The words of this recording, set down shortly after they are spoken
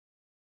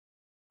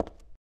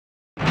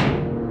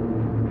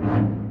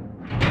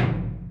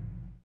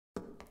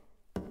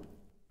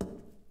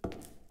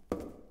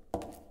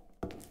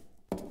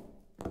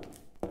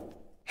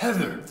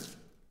Heather!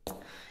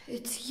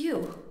 It's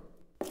you.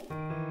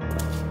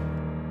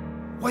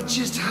 What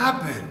just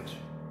happened?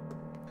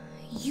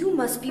 You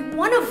must be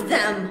one of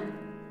them!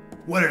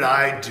 What did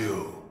I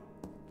do?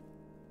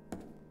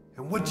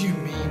 And what do you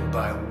mean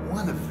by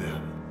one of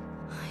them?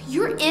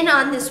 You're in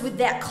on this with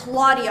that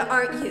Claudia,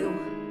 aren't you?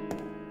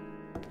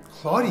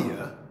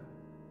 Claudia?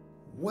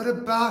 What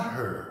about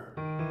her?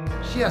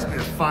 She asked me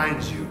to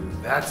find you,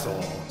 that's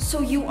all. So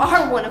you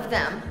are one of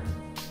them.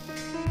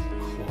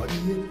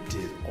 Claudia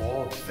did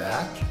all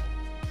that?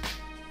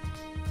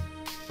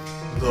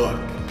 Look,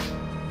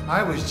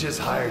 I was just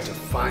hired to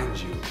find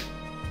you.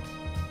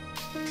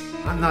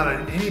 I'm not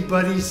on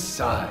anybody's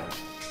side.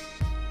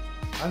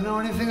 I don't know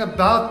anything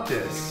about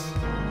this.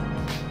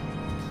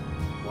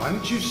 Why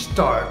don't you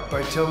start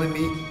by telling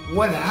me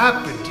what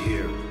happened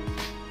here?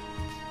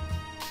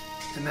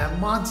 And that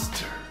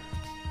monster,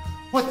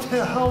 what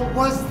the hell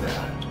was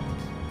that?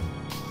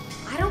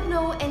 I don't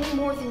know any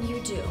more than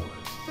you do.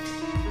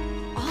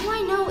 All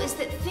I know is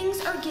that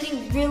things are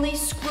getting really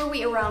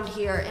screwy around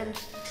here, and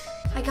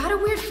I got a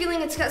weird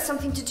feeling it's got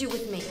something to do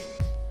with me.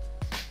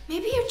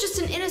 Maybe you're just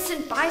an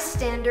innocent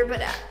bystander,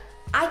 but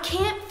I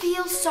can't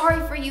feel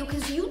sorry for you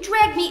because you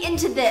dragged me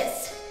into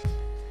this.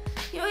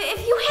 You know,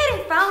 if you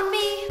hadn't found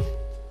me...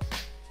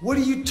 What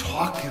are you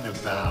talking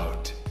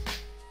about?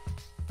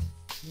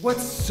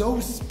 What's so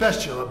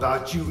special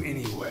about you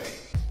anyway?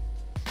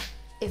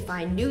 If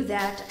I knew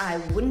that, I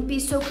wouldn't be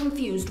so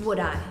confused, would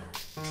I?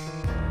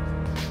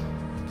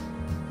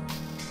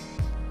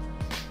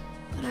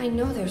 But I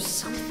know there's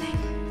something.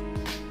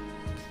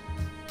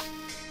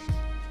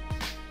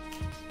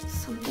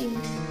 Something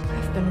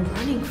I've been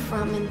running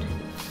from and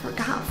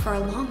forgot for a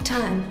long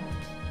time.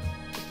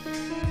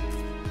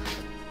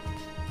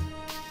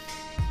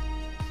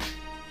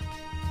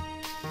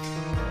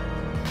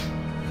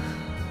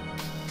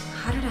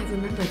 How did I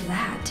remember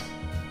that?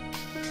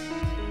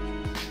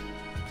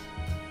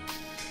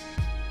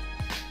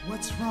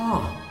 What's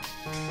wrong?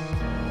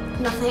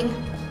 Nothing.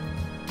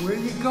 Where are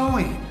you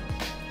going?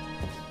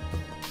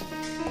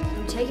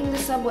 I'm taking the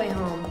subway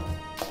home.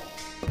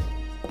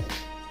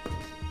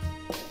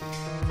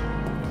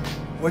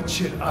 What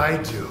should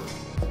I do?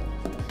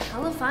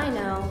 Hell if I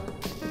know.